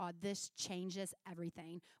God, this changes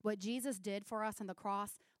everything. What Jesus did for us on the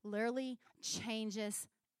cross literally changes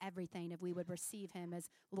everything if we would receive him as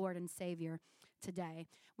Lord and Savior today.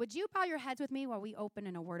 Would you bow your heads with me while we open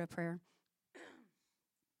in a word of prayer?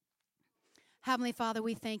 Heavenly Father,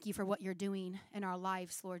 we thank you for what you're doing in our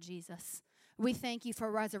lives, Lord Jesus. We thank you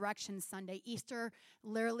for Resurrection Sunday. Easter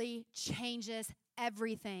literally changes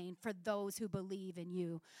everything for those who believe in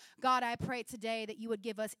you. God, I pray today that you would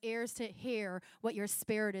give us ears to hear what your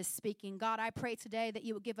Spirit is speaking. God, I pray today that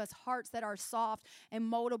you would give us hearts that are soft and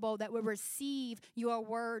moldable, that would receive your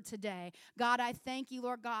word today. God, I thank you,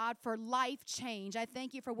 Lord God, for life change. I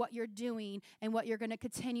thank you for what you're doing and what you're going to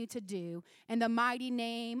continue to do. In the mighty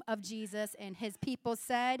name of Jesus, and his people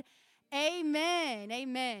said, amen.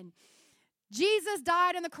 Amen. Jesus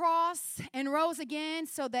died on the cross and rose again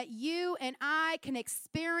so that you and I can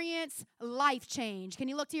experience life change. Can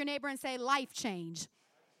you look to your neighbor and say, life change?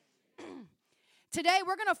 Today,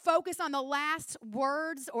 we're going to focus on the last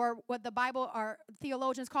words, or what the Bible or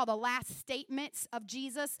theologians call the last statements of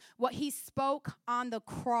Jesus, what he spoke on the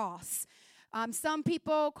cross. Some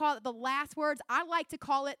people call it the last words. I like to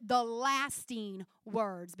call it the lasting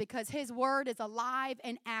words, because his word is alive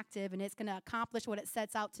and active, and it's going to accomplish what it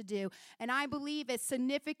sets out to do. And I believe it's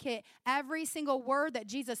significant. Every single word that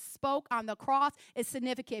Jesus spoke on the cross is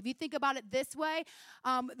significant. If you think about it this way,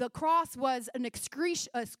 the cross was an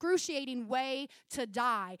excruciating way to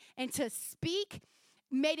die, and to speak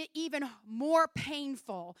made it even more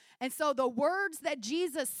painful. And so the words that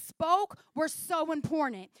Jesus spoke were so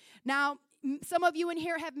important. Now, some of you in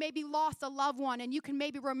here have maybe lost a loved one, and you can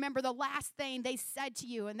maybe remember the last thing they said to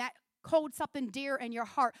you, and that holds something dear in your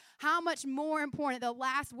heart. How much more important the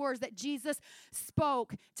last words that Jesus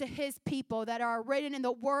spoke to his people that are written in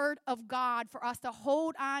the Word of God for us to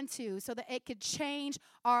hold on to so that it could change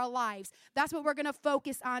our lives. That's what we're going to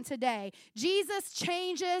focus on today. Jesus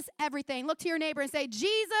changes everything. Look to your neighbor and say,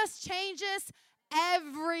 Jesus changes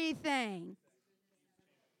everything.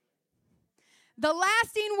 The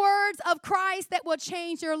lasting words of Christ that will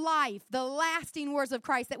change your life. The lasting words of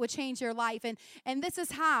Christ that will change your life. And this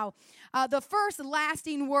is how. The first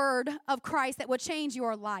lasting word of Christ that will change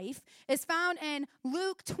your life is found in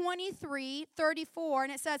Luke 23:34.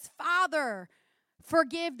 And it says, Father,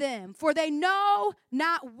 forgive them, for they know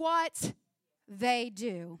not what they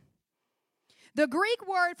do. The Greek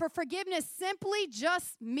word for forgiveness simply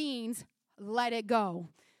just means let it go.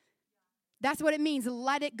 That's what it means,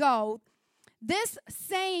 let it go. This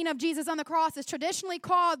saying of Jesus on the cross is traditionally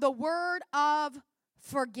called the word of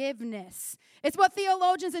forgiveness. It's what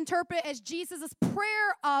theologians interpret as Jesus'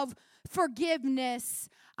 prayer of forgiveness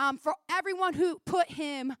for everyone who put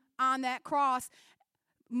him on that cross.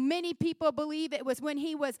 Many people believe it was when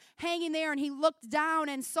he was hanging there and he looked down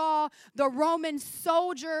and saw the Roman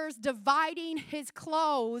soldiers dividing his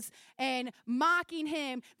clothes and mocking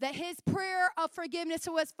him, that his prayer of forgiveness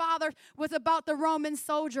to his Father was about the Roman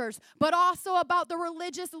soldiers, but also about the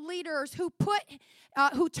religious leaders who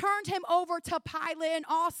turned him over to Pilate, and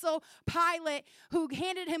also Pilate who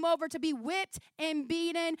handed him over to be whipped and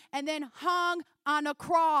beaten and then hung on a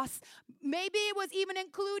cross. Maybe it was even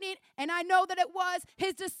including, and I know that it was,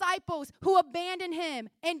 his disciples who abandoned him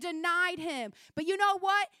and denied him. But you know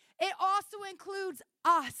what? It also includes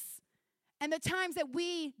us. And the times that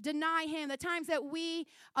we deny him, the times that we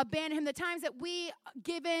abandon him, the times that we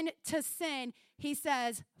give in to sin, he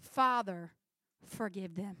says, Father,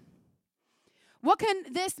 forgive them. What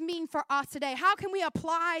can this mean for us today? How can we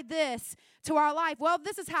apply this to our life? Well,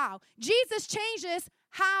 this is how. Jesus changes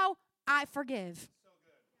how I forgive.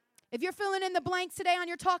 If you're filling in the blanks today on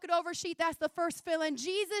your talk it over sheet, that's the first fill in.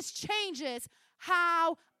 Jesus changes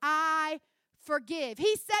how I forgive.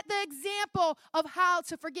 He set the example of how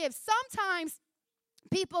to forgive. Sometimes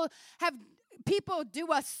people do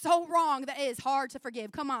us so wrong that it is hard to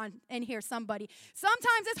forgive. Come on in here, somebody.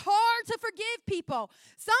 Sometimes it's hard to forgive people.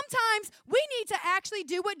 Sometimes we need to actually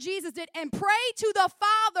do what Jesus did and pray to the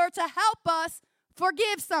Father to help us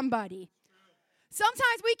forgive somebody.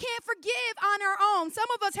 Sometimes we can't forgive on our own.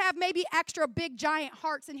 Some of us have maybe extra big giant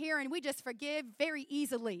hearts in here and we just forgive very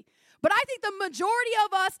easily. But I think the majority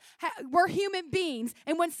of us, we're human beings.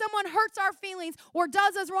 And when someone hurts our feelings or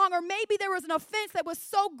does us wrong, or maybe there was an offense that was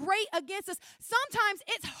so great against us, sometimes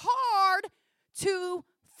it's hard to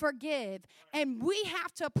forgive. And we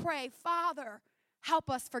have to pray, Father, help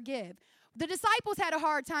us forgive. The disciples had a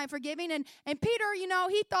hard time forgiving, and Peter,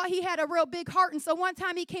 he thought he had a real big heart, and so one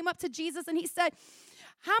time he came up to Jesus and he said,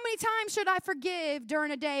 how many times should I forgive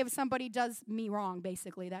during a day if somebody does me wrong,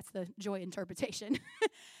 basically? That's the Joy interpretation.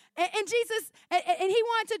 And Jesus, and he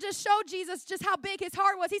wanted to just show Jesus just how big his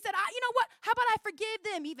heart was. He said, you know what? How about I forgive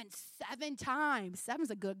them even 7 times?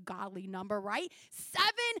 7's a good godly number, right? 7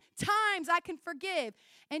 times I can forgive.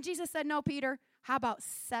 And Jesus said, no, Peter, how about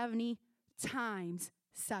 70 times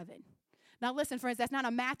 7? Now, listen, friends, that's not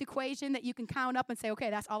a math equation that you can count up and say, okay,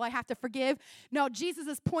 that's all I have to forgive. No,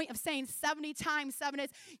 Jesus' point of saying 70 times 7 is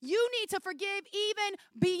you need to forgive even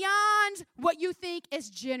beyond what you think is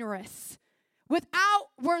generous. Without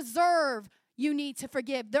reserve, you need to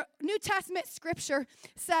forgive. The New Testament scripture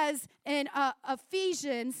says in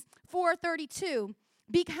Ephesians 4:32,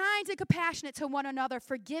 be kind and compassionate to one another,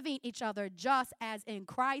 forgiving each other, just as in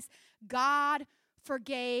Christ God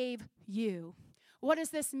forgave you. What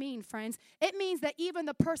does this mean, friends? It means that even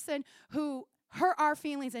the person who hurt our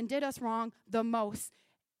feelings and did us wrong the most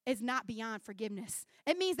is not beyond forgiveness.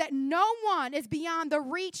 It means that no one is beyond the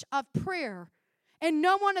reach of prayer, and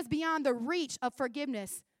no one is beyond the reach of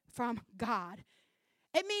forgiveness from God.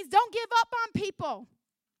 It means don't give up on people.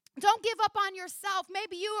 Don't give up on yourself.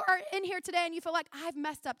 Maybe you are in here today and you feel like, I've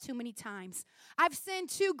messed up too many times. I've sinned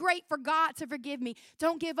too great for God to forgive me.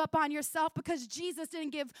 Don't give up on yourself, because Jesus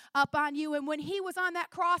didn't give up on you. And when he was on that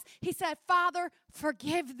cross, he said, Father,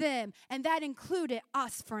 forgive them. And that included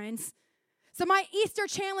us, friends. So my Easter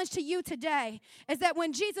challenge to you today is that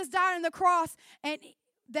when Jesus died on the cross, and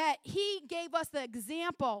that he gave us the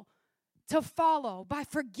example to follow by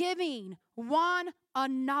forgiving one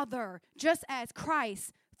another, just as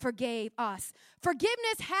Christ forgave us.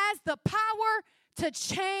 Forgiveness has the power to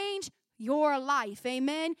change your life.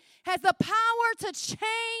 Amen. Has the power to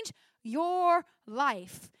change your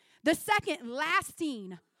life. The second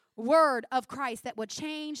lasting word of Christ that will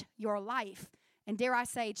change your life, and dare I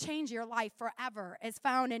say, change your life forever, is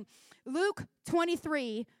found in Luke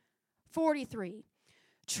 23:43.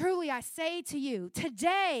 Truly I say to you,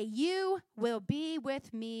 today you will be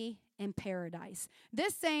with me in paradise.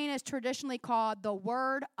 This saying is traditionally called the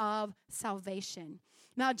word of salvation.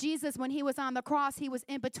 Now, Jesus, when he was on the cross, he was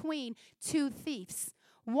in between 2 thieves.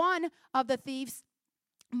 One of the thieves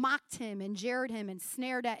mocked him and jeered him and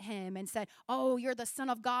snared at him and said, oh, you're the Son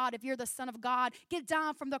of God. If you're the Son of God, get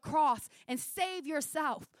down from the cross and save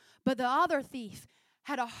yourself. But the other thief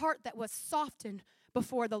had a heart that was softened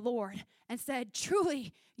before the Lord and said,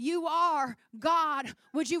 truly, you are God.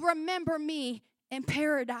 Would you remember me in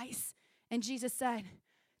paradise? And Jesus said,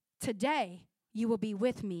 today you will be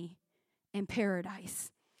with me in paradise.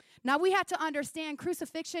 Now, we have to understand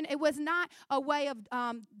crucifixion, it was not a way of,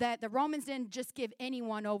 that the Romans didn't just give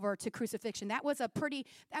anyone over to crucifixion. That was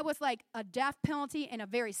like a death penalty, and a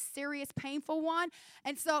very serious, painful one.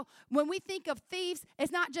 And so when we think of thieves,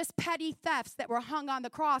 it's not just petty thefts that were hung on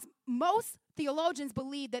the cross. Most theologians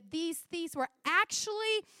believe that these thieves were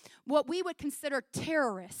actually what we would consider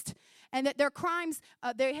terrorists, and that their crimes,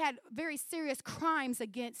 they had very serious crimes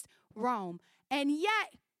against Rome. And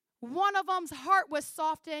yet, one of them's heart was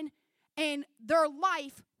softened, and their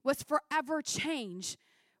life was forever changed.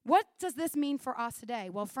 What does this mean for us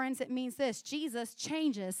today? Well, friends, it means this. Jesus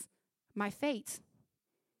changes my fate.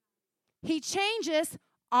 He changes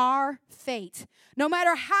our fate. No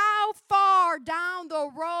matter how far down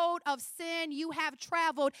the road of sin you have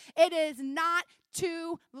traveled, it is not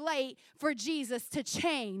too late for Jesus to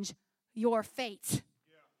change your fate.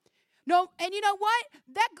 No, and you know what?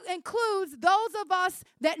 That includes those of us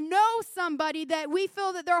that know somebody that we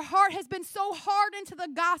feel that their heart has been so hardened to the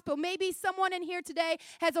gospel. Maybe someone in here today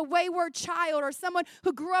has a wayward child, or someone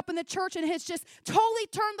who grew up in the church and has just totally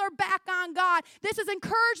turned their back on God. This is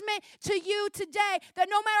encouragement to you today, that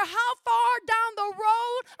no matter how far down the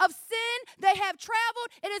road of sin they have traveled,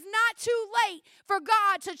 it is not too late for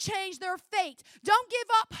God to change their fate. Don't give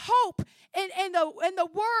up hope in the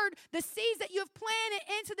word, the seeds that you've planted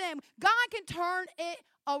into them. God can turn it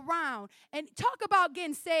around. And talk about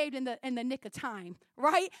getting saved in the nick of time,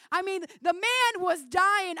 right? I mean, the man was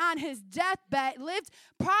dying on his deathbed, lived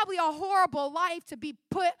probably a horrible life to be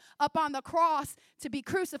put up on the cross, to be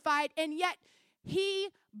crucified, and yet he,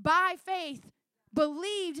 by faith,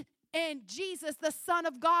 believed in Jesus, the Son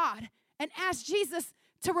of God, and asked Jesus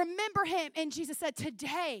to remember him. And Jesus said,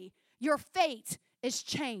 today your fate is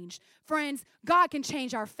changed. Friends, God can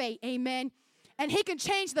change our fate. Amen. And he can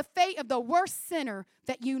change the fate of the worst sinner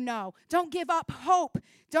that you know. Don't give up hope.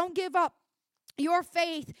 Don't give up your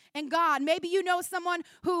faith in God. Maybe you know someone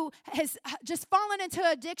who has just fallen into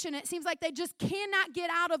addiction. It seems like they just cannot get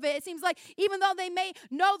out of it. It seems like even though they may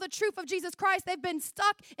know the truth of Jesus Christ, they've been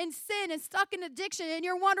stuck in sin and stuck in addiction. And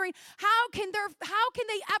you're wondering, how can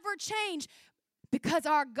they ever change? Because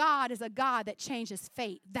our God is a God that changes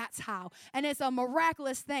fate. That's how. And it's a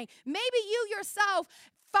miraculous thing. Maybe you yourself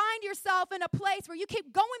find yourself in a place where you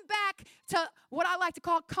keep going back to what I like to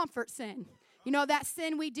call comfort sin. You know, that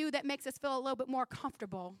sin we do that makes us feel a little bit more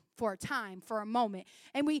comfortable for a time, for a moment.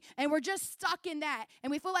 And we're just stuck in that.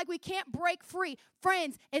 And we feel like we can't break free.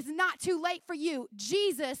 Friends, it's not too late for you.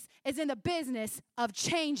 Jesus is in the business of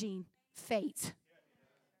changing fate.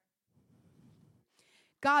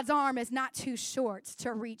 God's arm is not too short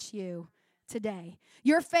to reach you today.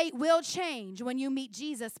 Your fate will change when you meet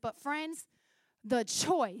Jesus. But friends, the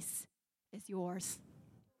choice is yours.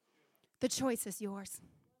 The choice is yours.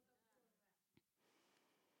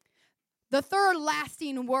 The third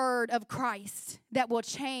lasting word of Christ that will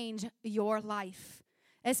change your life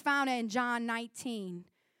is found in John 19,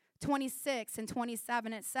 26 and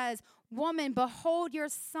 27. It says, "Woman, behold your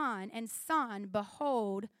son, and son,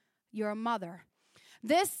 behold your mother."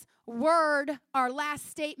 This word, our last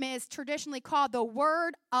statement, is traditionally called the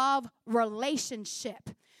word of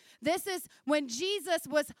relationship. This is when Jesus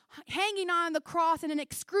was hanging on the cross in an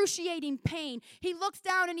excruciating pain. He looks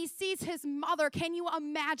down and he sees his mother. Can you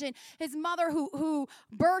imagine? His mother who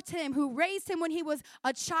birthed him, who raised him when he was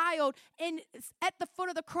a child, at the foot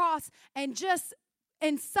of the cross, and just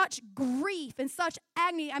in such grief and such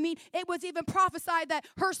agony. I mean, it was even prophesied that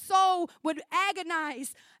her soul would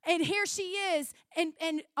agonize. And here she is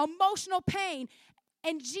in emotional pain.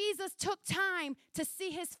 And Jesus took time to see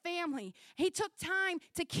his family. He took time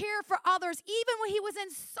to care for others, even when he was in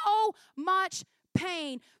so much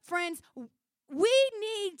pain. Friends, we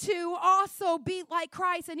need to also be like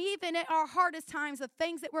Christ, and even at our hardest times, the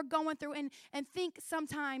things that we're going through, and think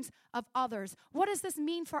sometimes of others. What does this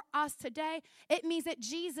mean for us today? It means that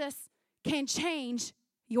Jesus can change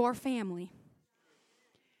your family.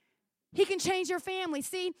 He can change your family.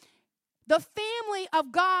 See, the family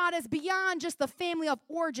of God is beyond just the family of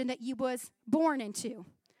origin that you was born into.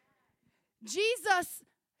 Jesus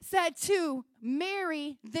said to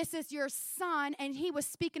Mary, "This is your son," and he was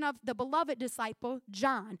speaking of the beloved disciple,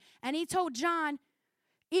 John. And he told John,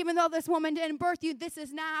 "Even though this woman didn't birth you, this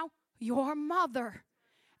is now your mother."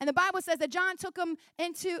 And the Bible says that John took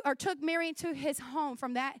Mary into his home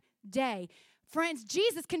from that day. Friends,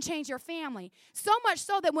 Jesus can change your family. So much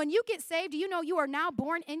so that when you get saved, you know you are now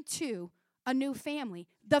born into a new family.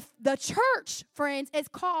 The church, friends, is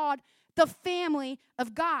called the family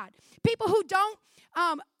of God. People who don't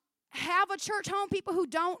have a church home, people who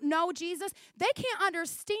don't know Jesus, they can't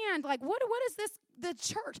understand, like, what is this, the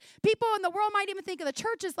church? People in the world might even think of the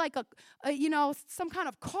church as like some kind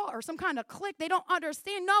of cult or some kind of clique. They don't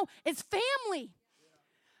understand. No, it's family.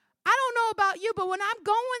 I don't know about you, but when I'm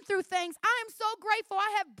going through things, I am so grateful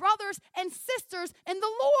I have brothers and sisters in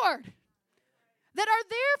the Lord that are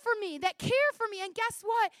there for me, that care for me. And guess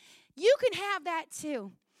what? You can have that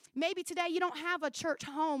too. Maybe today you don't have a church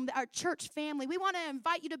home, our church family. We want to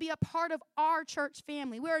invite you to be a part of our church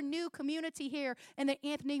family. We're a new community here in the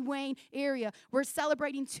Anthony Wayne area. We're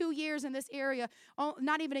celebrating 2 years in this area,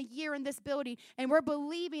 not even a year in this building. And we're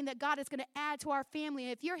believing that God is going to add to our family.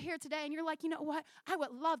 And if you're here today and you're like, you know what? I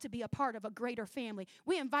would love to be a part of a greater family.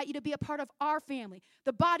 We invite you to be a part of our family.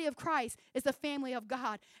 The body of Christ is the family of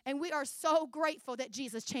God. And we are so grateful that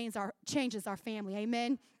Jesus changes our family.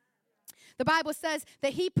 Amen. The Bible says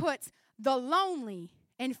that he puts the lonely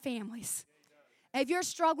in families. If you're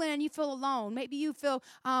struggling and you feel alone, maybe you feel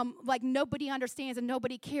like nobody understands and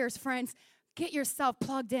nobody cares, friends, get yourself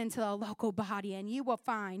plugged into a local body and you will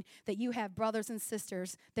find that you have brothers and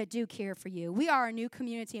sisters that do care for you. We are a new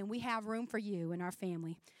community and we have room for you in our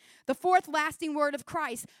family. The fourth lasting word of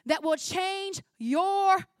Christ that will change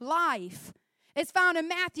your life is found in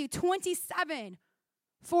Matthew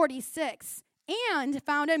 27:46. And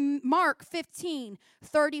found in Mark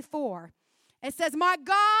 15:34. It says, my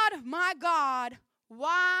God,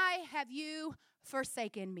 why have you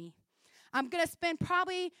forsaken me?" I'm going to spend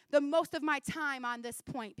probably the most of my time on this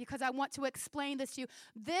point because I want to explain this to you.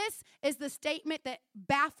 This is the statement that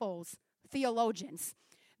baffles theologians.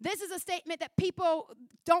 This is a statement that people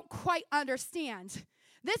don't quite understand.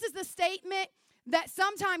 This is the statement that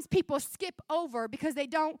sometimes people skip over because they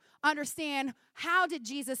don't understand how did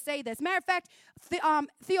Jesus say this. Matter of fact,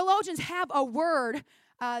 theologians have a word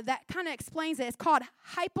that kind of explains it. It's called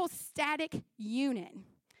hypostatic union.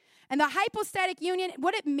 And the hypostatic union,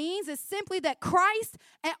 what it means is simply that Christ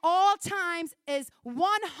at all times is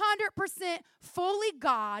 100% fully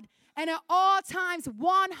God and at all times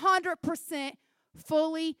 100%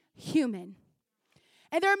 fully human.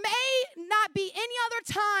 And there may not be any other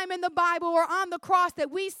time in the Bible or on the cross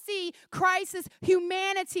that we see Christ's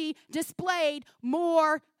humanity displayed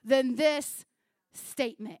more than this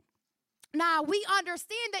statement. Now, we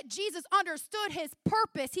understand that Jesus understood his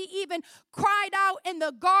purpose. He even cried out in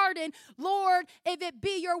the garden, Lord, if it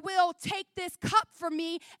be your will, take this cup from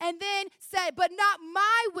me. And then said, but not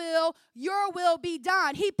my will, your will be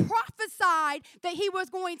done. He prophesied that he was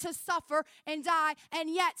going to suffer and die, and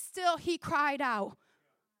yet still he cried out,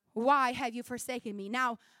 why have you forsaken me?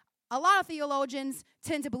 Now, a lot of theologians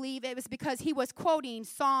tend to believe it was because he was quoting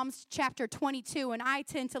Psalms chapter 22, and I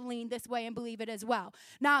tend to lean this way and believe it as well.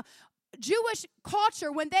 Now, Jewish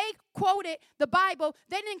culture, when they quoted the Bible,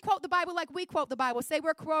 they didn't quote the Bible like we quote the Bible. Say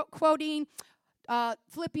we're quoting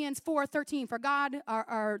Philippians 4:13, for God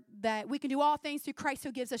are that we can do all things through Christ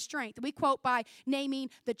who gives us strength. We quote by naming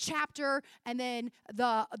the chapter and then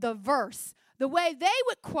the verse. The way they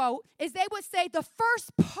would quote is they would say the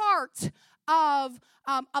first part of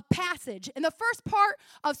a passage. And the first part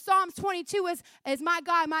of Psalms 22 is my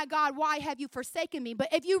God, why have you forsaken me? But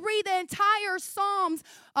if you read the entire Psalm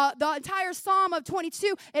of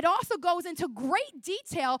 22, it also goes into great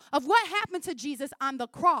detail of what happened to Jesus on the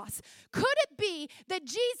cross. Could it be that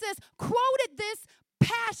Jesus quoted this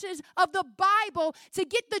passage of the Bible to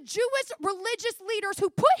get the Jewish religious leaders who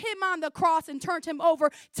put him on the cross and turned him over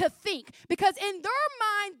to think? Because in their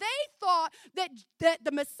mind, they thought that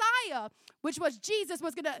the Messiah, which was Jesus,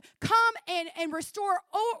 was going to come and restore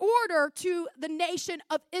order to the nation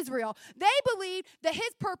of Israel. They believed that his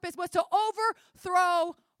purpose was to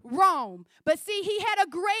overthrow Rome. But see, he had a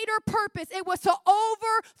greater purpose. It was to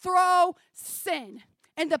overthrow sin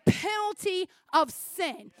and the penalty of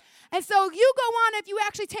sin. And so you go on, if you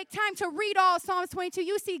actually take time to read all of Psalms 22,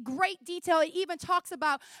 you see great detail. It even talks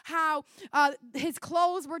about how his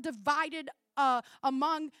clothes were divided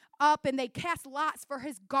and they cast lots for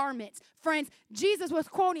his garments. Friends, Jesus was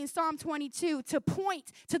quoting Psalm 22 to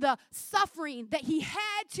point to the suffering that he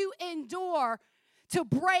had to endure to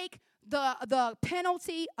break the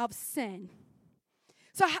penalty of sin.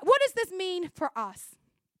 So what does this mean for us?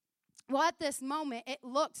 Well, at this moment, it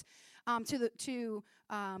looked to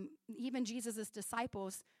even Jesus'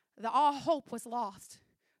 disciples that all hope was lost.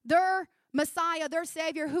 Their Messiah, their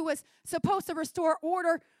Savior, who was supposed to restore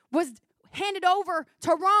order, was handed over to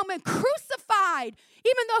Rome and crucified.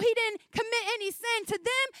 Even though he didn't commit any sin, to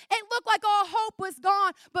them it looked like all hope was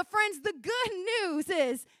gone. But friends, the good news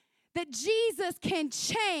is that Jesus can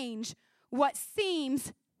change what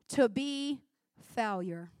seems to be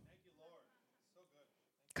failure. Thank you, Lord. So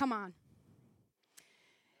good. Come on.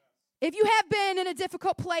 If you have been in a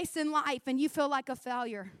difficult place in life and you feel like a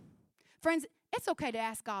failure, friends, it's okay to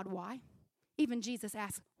ask God why. Even Jesus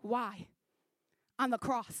asked why on the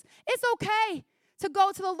cross. It's okay to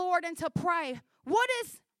go to the Lord and to pray. What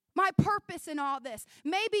is my purpose in all this?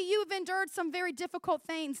 Maybe you've endured some very difficult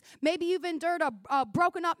things. Maybe you've endured a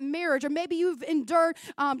broken up marriage, or maybe you've endured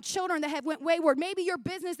children that have went wayward. Maybe your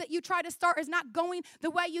business that you try to start is not going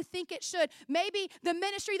the way you think it should. Maybe the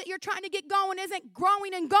ministry that you're trying to get going isn't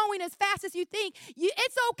growing and going as fast as you think.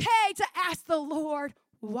 It's okay to ask the Lord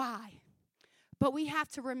why. But we have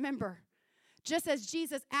to remember, just as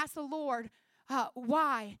Jesus asked the Lord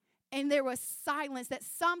why, and there was silence, that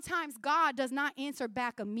sometimes God does not answer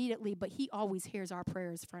back immediately, but he always hears our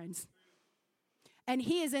prayers, friends. And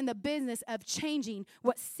he is in the business of changing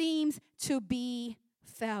what seems to be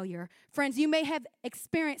failure. Friends, you may have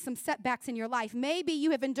experienced some setbacks in your life. Maybe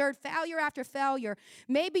you have endured failure after failure.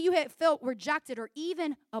 Maybe you have felt rejected or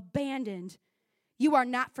even abandoned. You are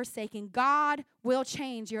not forsaken. God will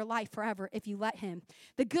change your life forever if you let him.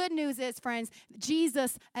 The good news is, friends,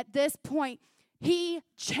 Jesus at this point, he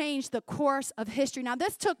changed the course of history. Now,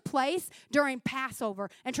 this took place during Passover.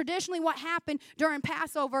 And traditionally what happened during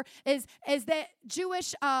Passover is that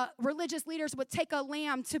Jewish religious leaders would take a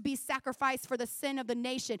lamb to be sacrificed for the sin of the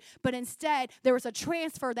nation. But instead, there was a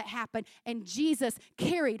transfer that happened, and Jesus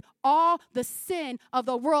carried all the sin of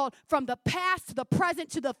the world from the past to the present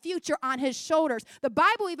to the future on his shoulders. The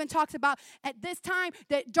Bible even talks about at this time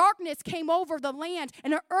that darkness came over the land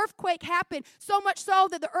and an earthquake happened, so much so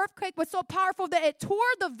that the earthquake was so powerful that it tore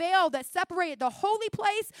the veil that separated the holy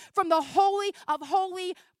place from the holy of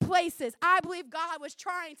holy places. I believe God was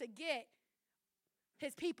trying to get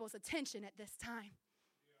his people's attention at this time.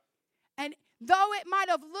 And though it might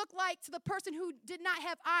have looked like to the person who did not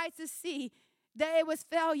have eyes to see that it was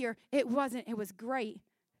failure, it wasn't. It was great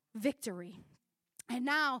victory. And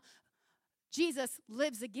now Jesus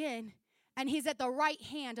lives again, and he's at the right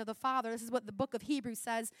hand of the Father. This is what the book of Hebrews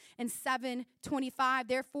says in 7:25.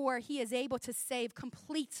 Therefore, he is able to save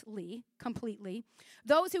completely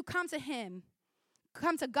those who come to him,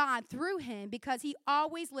 come to God through him because he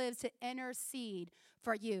always lives to intercede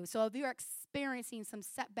for you. So if you're experiencing some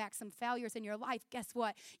setbacks, some failures in your life, guess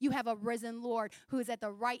what? You have a risen Lord who is at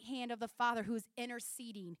the right hand of the Father who is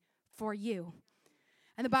interceding for you.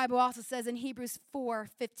 And the Bible also says in Hebrews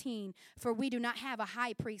 4:15, for we do not have a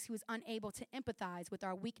high priest who is unable to empathize with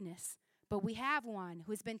our weakness, but we have one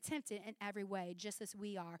who has been tempted in every way, just as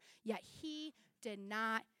we are, yet he did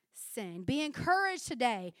not sin. Be encouraged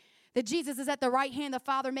today that Jesus is at the right hand of the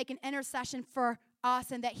Father making intercession for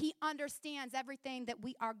us and that he understands everything that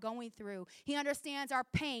we are going through. He understands our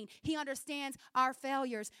pain. He understands our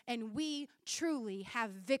failures. And we truly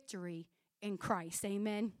have victory in Christ.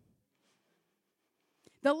 Amen.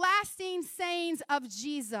 The lasting sayings of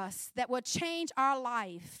Jesus that will change our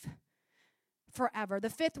life forever.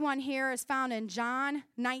 The fifth one here is found in John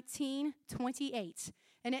 19:28.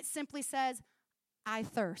 And it simply says, I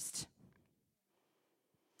thirst.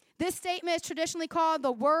 This statement is traditionally called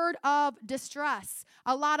the word of distress.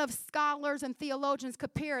 A lot of scholars and theologians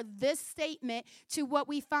compare this statement to what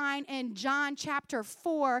we find in John chapter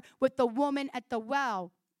 4 with the woman at the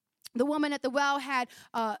well. The woman at the well had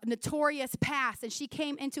a notorious past, and she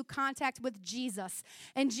came into contact with Jesus.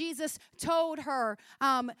 And Jesus told her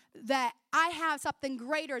that I have something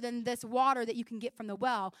greater than this water that you can get from the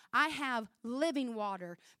well. I have living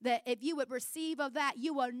water, that if you would receive of that,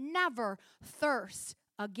 you will never thirst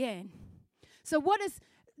again. So what is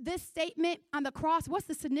this statement on the cross? What's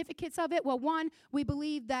the significance of it? Well, one, we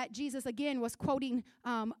believe that Jesus, again, was quoting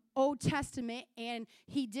Old Testament, and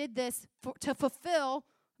he did this to fulfill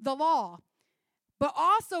the law. But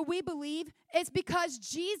also we believe it's because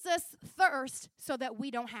Jesus thirsts so that we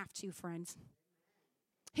don't have to, friends.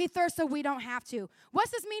 He thirsts so we don't have to. What's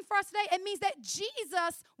this mean for us today? It means that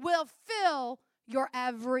Jesus will fill your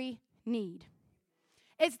every need.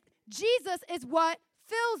 Jesus is what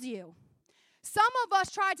fills you. Some of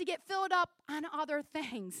us try to get filled up on other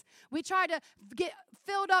things. We try to get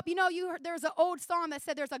filled up. You know, there's an old song that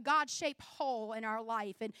said there's a God-shaped hole in our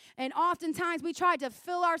life. And oftentimes we try to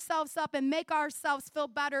fill ourselves up and make ourselves feel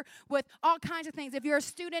better with all kinds of things. If you're a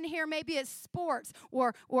student here, maybe it's sports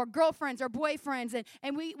or girlfriends or boyfriends.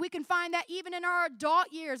 And we can find that even in our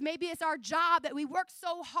adult years. Maybe it's our job that we work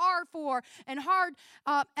so hard for and hard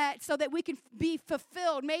at so that we can be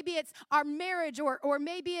fulfilled. Maybe it's our marriage or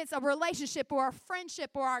maybe it's a relationship or a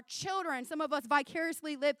friendship or our children. Some of us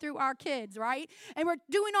vicariously live through our kids, right? And we're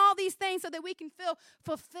doing all these things so that we can feel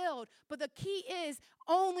fulfilled. But the key is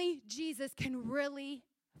only Jesus can really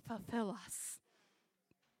fulfill us.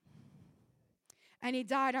 And he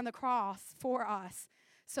died on the cross for us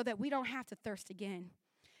so that we don't have to thirst again.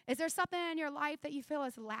 Is there something in your life that you feel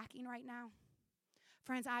is lacking right now?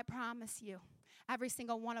 Friends, I promise you, every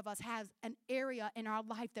single one of us has an area in our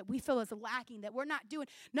life that we feel is lacking, that we're not doing.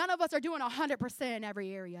 None of us are doing 100% in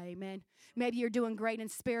every area, amen? Maybe you're doing great in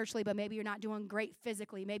spiritually, but maybe you're not doing great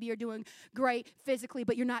physically. Maybe you're doing great physically,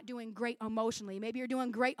 but you're not doing great emotionally. Maybe you're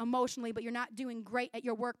doing great emotionally, but you're not doing great at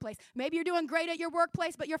your workplace. Maybe you're doing great at your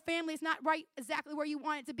workplace, but your family is not right exactly where you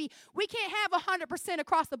want it to be. We can't have 100%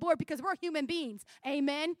 across the board because we're human beings,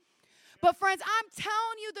 amen? But friends, I'm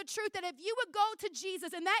telling you the truth that if you would go to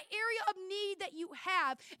Jesus in that area of need that you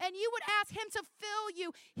have and you would ask him to fill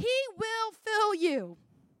you, he will fill you.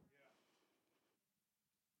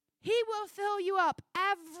 He will fill you up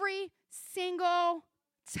every single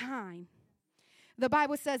time. The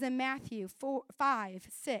Bible says in Matthew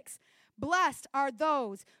 5:6, blessed are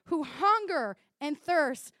those who hunger and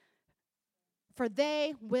thirst, for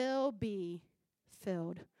they will be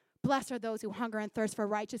filled. Blessed are those who hunger and thirst for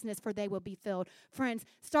righteousness, for they will be filled. Friends,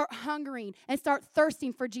 start hungering and start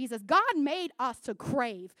thirsting for Jesus. God made us to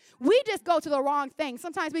crave. We just go to the wrong thing.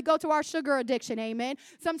 Sometimes we go to our sugar addiction, amen.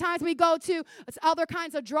 Sometimes we go to other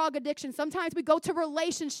kinds of drug addiction. Sometimes we go to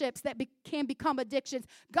relationships that can become addictions.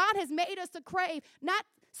 God has made us to crave, not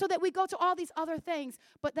so that we go to all these other things,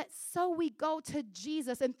 but that so we go to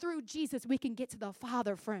Jesus, and through Jesus we can get to the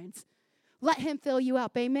Father, friends. Let him fill you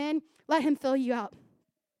up, amen. Let him fill you up.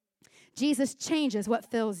 Jesus changes what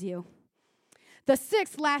fills you. The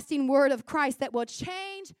sixth lasting word of Christ that will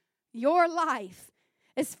change your life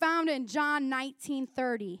is found in John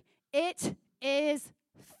 19:30. It is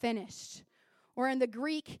finished. Or in the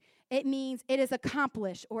Greek, it means it is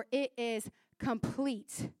accomplished or it is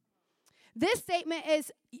complete. This statement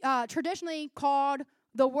is traditionally called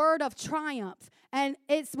the word of triumph. And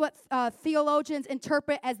it's what theologians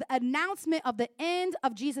interpret as the announcement of the end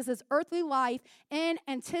of Jesus' earthly life in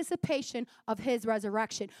anticipation of his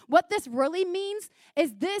resurrection. What this really means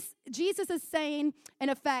is this: Jesus is saying, in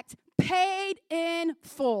effect, paid in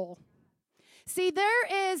full. See,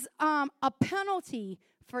 there is a penalty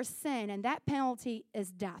for sin, and that penalty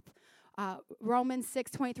is death. Romans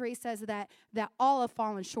 6:23 says that all have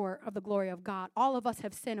fallen short of the glory of God. All of us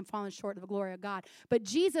have sinned and fallen short of the glory of God. But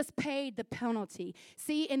Jesus paid the penalty.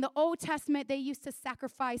 See, in the Old Testament, they used to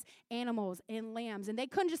sacrifice animals and lambs. And they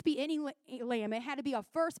couldn't just be any lamb. It had to be a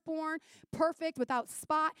firstborn, perfect, without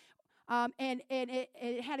spot. And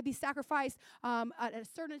it had to be sacrificed at a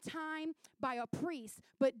certain time by a priest.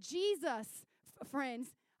 But Jesus,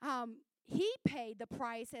 friends, he paid the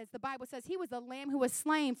price, as the Bible says. He was the lamb who was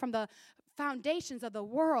slain from the foundations of the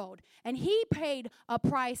world. And he paid a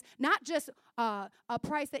price, not just a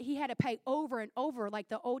price that he had to pay over and over, like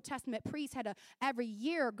the Old Testament priests had to every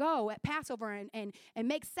year go at Passover and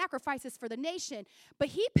make sacrifices for the nation. But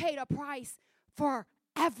he paid a price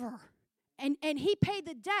forever. And he paid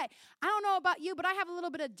the debt. I don't know about you, but I have a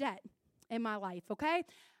little bit of debt in my life, okay?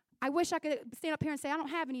 I wish I could stand up here and say I don't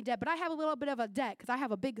have any debt, but I have a little bit of a debt because I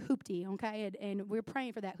have a big hoopty, okay? And we're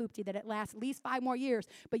praying for that hoopty, that it lasts at least 5 more years.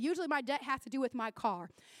 But usually my debt has to do with my car.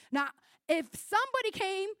 Now, if somebody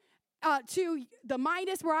came to the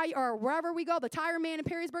Midas or wherever we go, the Tire Man in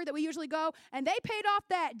Perrysburg that we usually go, and they paid off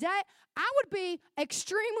that debt, I would be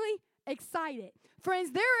extremely excited.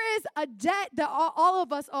 Friends, there is a debt that all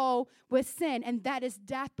of us owe with sin, and that is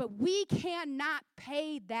death, but we cannot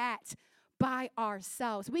pay that by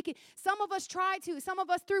ourselves. Some of us try to. Some of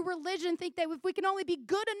us through religion think that if we can only be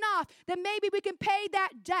good enough, then maybe we can pay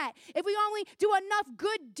that debt. If we only do enough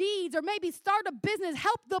good deeds or maybe start a business,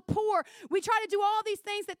 help the poor. We try to do all these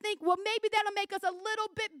things that think, well, maybe that'll make us a little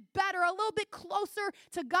bit better, a little bit closer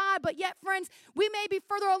to God. But yet, friends, we may be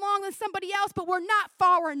further along than somebody else, but we're not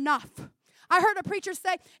far enough. I heard a preacher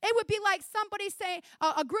say, it would be like somebody saying,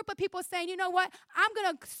 a group of people saying, you know what, I'm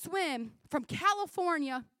going to swim from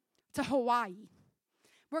California to Hawaii.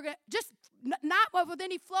 We're going to just not with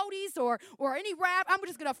any floaties or any raft. I'm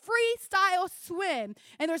just going to freestyle swim.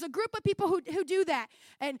 And there's a group of people who do that.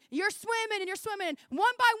 And you're swimming, and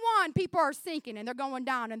one by one, people are sinking, and they're going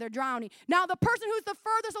down, and they're drowning. Now, the person who's the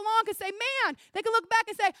furthest along can say, man, they can look back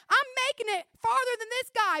and say, I'm making it farther than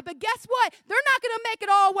this guy. But guess what? They're not going to make it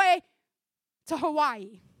all the way to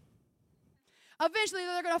Hawaii. Eventually,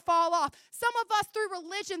 they're going to fall off. Some of us through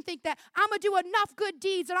religion think that I'm going to do enough good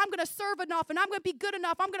deeds, and I'm going to serve enough, and I'm going to be good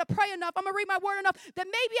enough, I'm going to pray enough, I'm going to read my word enough, that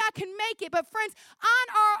maybe I can make it. But friends,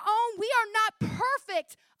 on our own, we are not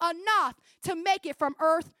perfect enough to make it from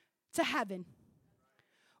earth to heaven.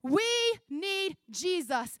 We need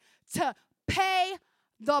Jesus to pay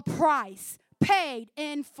the price. Paid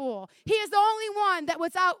in full. He is the only one that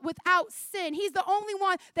was without sin. He's the only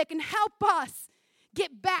one that can help us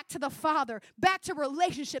get back to the Father, back to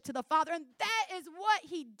relationship to the Father. And that is what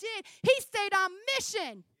he did. He stayed on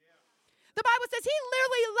mission. Yeah. The Bible says he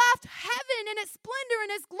literally left heaven in its splendor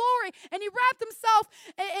and its glory, and he wrapped himself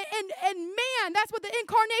in man. That's what the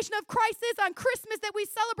incarnation of Christ is on Christmas that we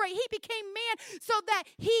celebrate. He became man so that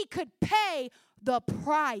he could pay the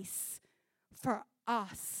price for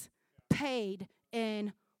us. Paid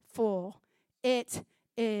in full. It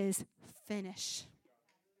is finished.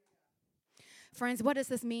 Friends, what does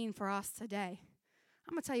this mean for us today?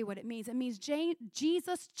 I'm going to tell you what it means. It means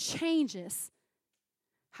Jesus changes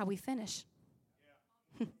how we finish.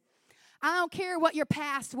 Yeah. I don't care what your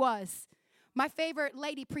past was. My favorite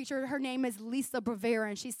lady preacher, her name is Lisa Bevere,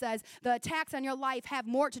 and she says, the attacks on your life have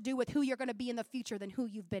more to do with who you're going to be in the future than who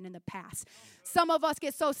you've been in the past. Some of us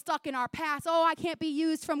get so stuck in our past, I can't be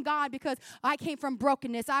used from God because I came from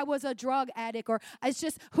brokenness. I was a drug addict, or it's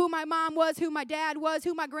just who my mom was, who my dad was,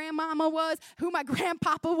 who my grandmama was, who my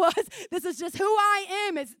grandpapa was. This is just who I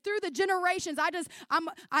am. It's through the generations.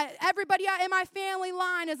 Everybody in my family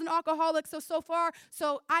line is an alcoholic, so far,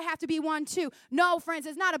 I have to be one too. No, friends,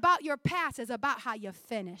 it's not about your past. Is about how you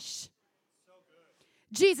finish. So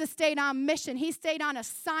good. Jesus stayed on mission. He stayed on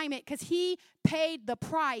assignment because he paid the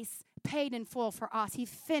price, paid in full for us. He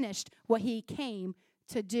finished what he came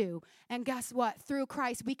to do. And guess what? Through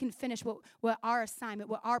Christ, we can finish what our assignment,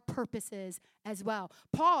 what our purpose is as well.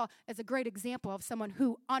 Paul is a great example of someone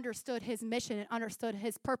who understood his mission and understood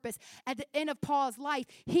his purpose. At the end of Paul's life,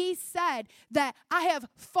 he said that I have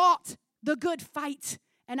fought the good fight,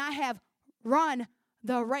 and I have run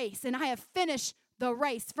the race, and I have finished the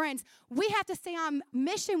race. Friends, we have to stay on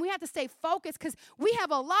mission. We have to stay focused because we have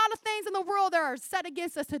a lot of things in the world that are set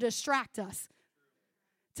against us to distract us,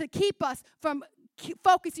 to keep us from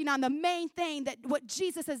focusing on the main thing, that what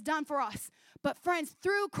Jesus has done for us. But friends,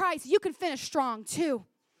 through Christ, you can finish strong too.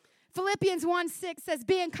 Philippians 1:6 says,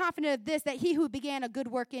 being confident of this, that he who began a good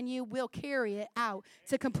work in you will carry it out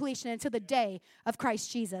to completion until the day of Christ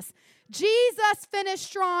Jesus. Jesus finished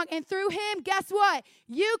strong, and through him, guess what?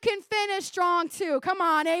 You can finish strong too. Come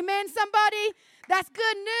on, amen, somebody? That's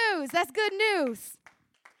good news. That's good news.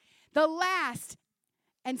 The last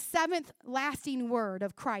and seventh lasting word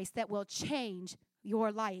of Christ that will change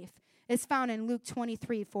your life is found in Luke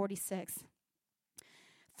 23:46.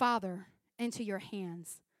 Father, into your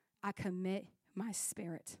hands I commit my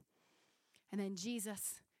spirit. And then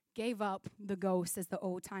Jesus gave up the ghost, as the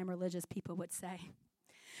old-time religious people would say.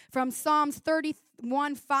 From Psalms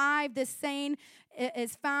 31:5, this saying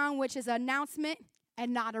is found, which is an announcement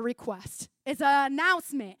and not a request. It's an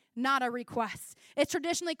announcement, not a request. It's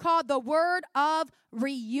traditionally called the word of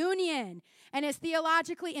reunion, and is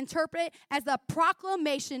theologically interpreted as the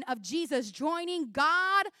proclamation of Jesus joining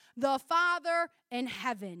God the Father in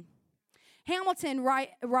heaven. Hamilton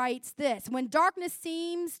writes this: when darkness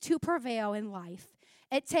seems to prevail in life,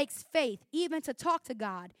 it takes faith even to talk to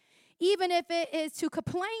God, even if it is to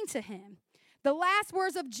complain to him. The last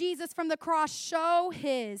words of Jesus from the cross show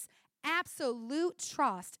his absolute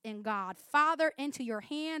trust in God. Father, into your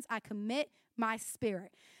hands I commit my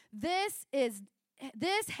spirit. This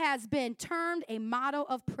has been termed a motto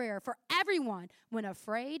of prayer for everyone when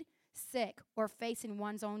afraid, sick, or facing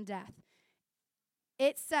one's own death.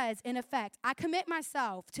 It says, in effect, I commit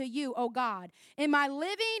myself to you, O God, in my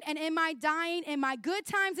living and in my dying, in my good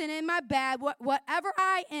times and in my bad, whatever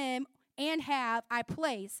I am and have, I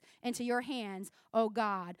place into your hands, O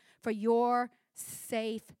God, for your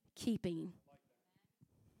safekeeping.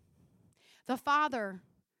 The Father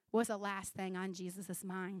was the last thing on Jesus'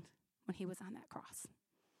 mind when he was on that cross.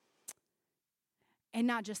 And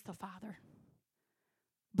not just the Father,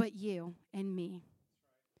 but you and me.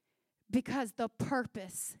 Because the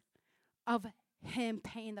purpose of him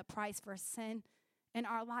paying the price for sin in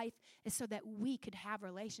our life is so that we could have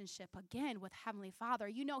relationship again with Heavenly Father.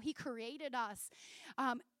 You know, he created us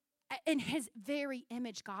in his very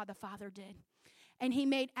image, God the Father did. And he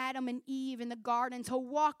made Adam and Eve in the garden to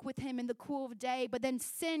walk with him in the cool of day. But then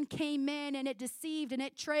sin came in, and it deceived and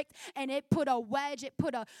it tricked, and it put a wedge. It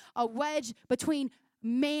put a wedge between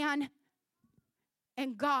man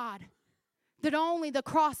and God that only the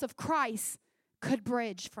cross of Christ could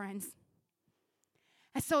bridge, friends.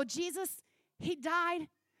 And so Jesus, he died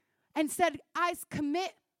and said, I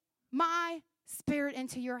commit my spirit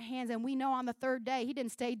into your hands. And we know on the third day, he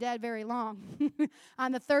didn't stay dead very long.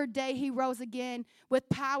 On the third day, he rose again with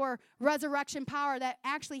power, resurrection power, that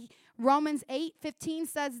actually Romans 8:15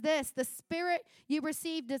 says this: the spirit you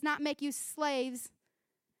received does not make you slaves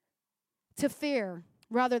to fear.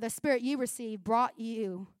 Rather, the spirit you received brought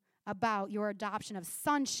you about your adoption of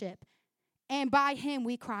sonship. And by him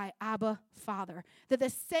we cry, Abba, Father. That the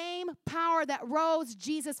same power that rose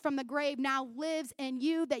Jesus from the grave now lives in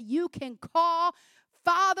you, that you can call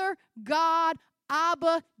Father God,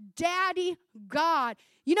 Abba, Daddy God.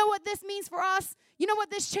 You know what this means for us? You know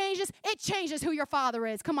what this changes? It changes who your father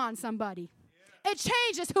is. Come on, somebody. Yeah. It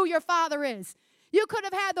changes who your father is. You could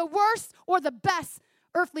have had the worst or the best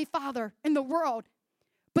earthly father in the world,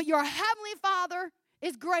 but your heavenly Father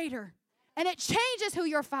is greater. And it changes who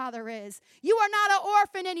your father is. You are not an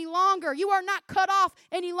orphan any longer. You are not cut off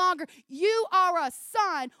any longer. You are a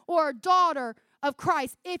son or a daughter of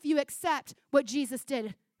Christ if you accept what Jesus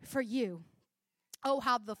did for you. Oh,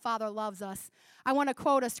 how the Father loves us. I want to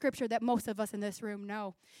quote a scripture that most of us in this room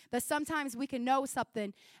know. That sometimes we can know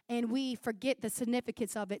something and we forget the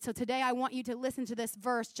significance of it. So today I want you to listen to this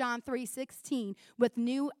verse, John 3:16, with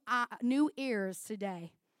new ears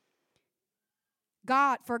today.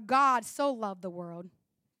 For God so loved the world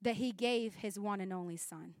that he gave his one and only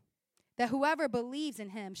Son, that whoever believes in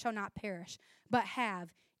him shall not perish, but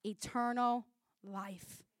have eternal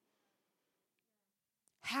life.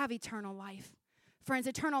 Have eternal life. Friends,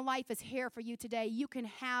 eternal life is here for you today. You can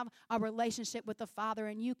have a relationship with the Father,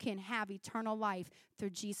 and you can have eternal life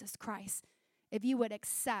through Jesus Christ. If you would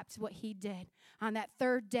accept what he did on that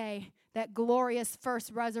third day, that glorious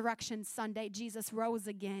first resurrection Sunday, Jesus rose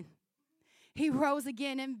again. He rose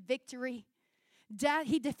again in victory.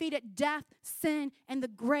 He defeated death, sin, and the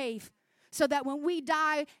grave. So that when we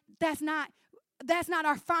die, that's not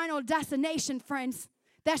our final destination, friends.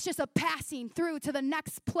 That's just a passing through to the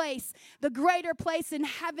next place, the greater place in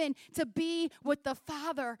heaven, to be with the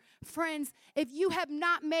Father. Friends, if you have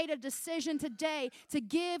not made a decision today to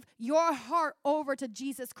give your heart over to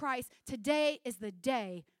Jesus Christ, today is the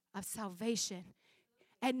day of salvation.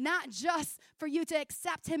 And not just for you to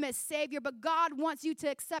accept him as Savior, but God wants you to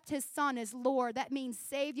accept his Son as Lord. That means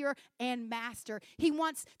Savior and Master. He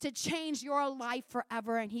wants to change your life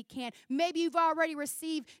forever, and he can. Maybe you've already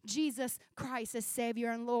received Jesus Christ as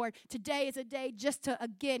Savior and Lord. Today is a day just to,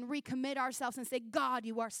 again, recommit ourselves and say, God,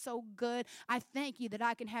 you are so good. I thank you that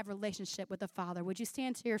I can have a relationship with the Father. Would you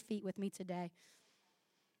stand to your feet with me today?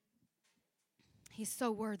 He's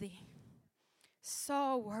so worthy.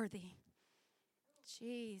 So worthy.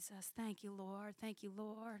 Jesus, thank you, Lord. Thank you,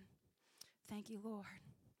 Lord. Thank you, Lord.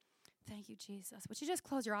 Thank you, Jesus. Would you just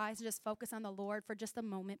close your eyes and just focus on the Lord for just a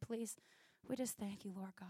moment, please? We just thank you, Lord God.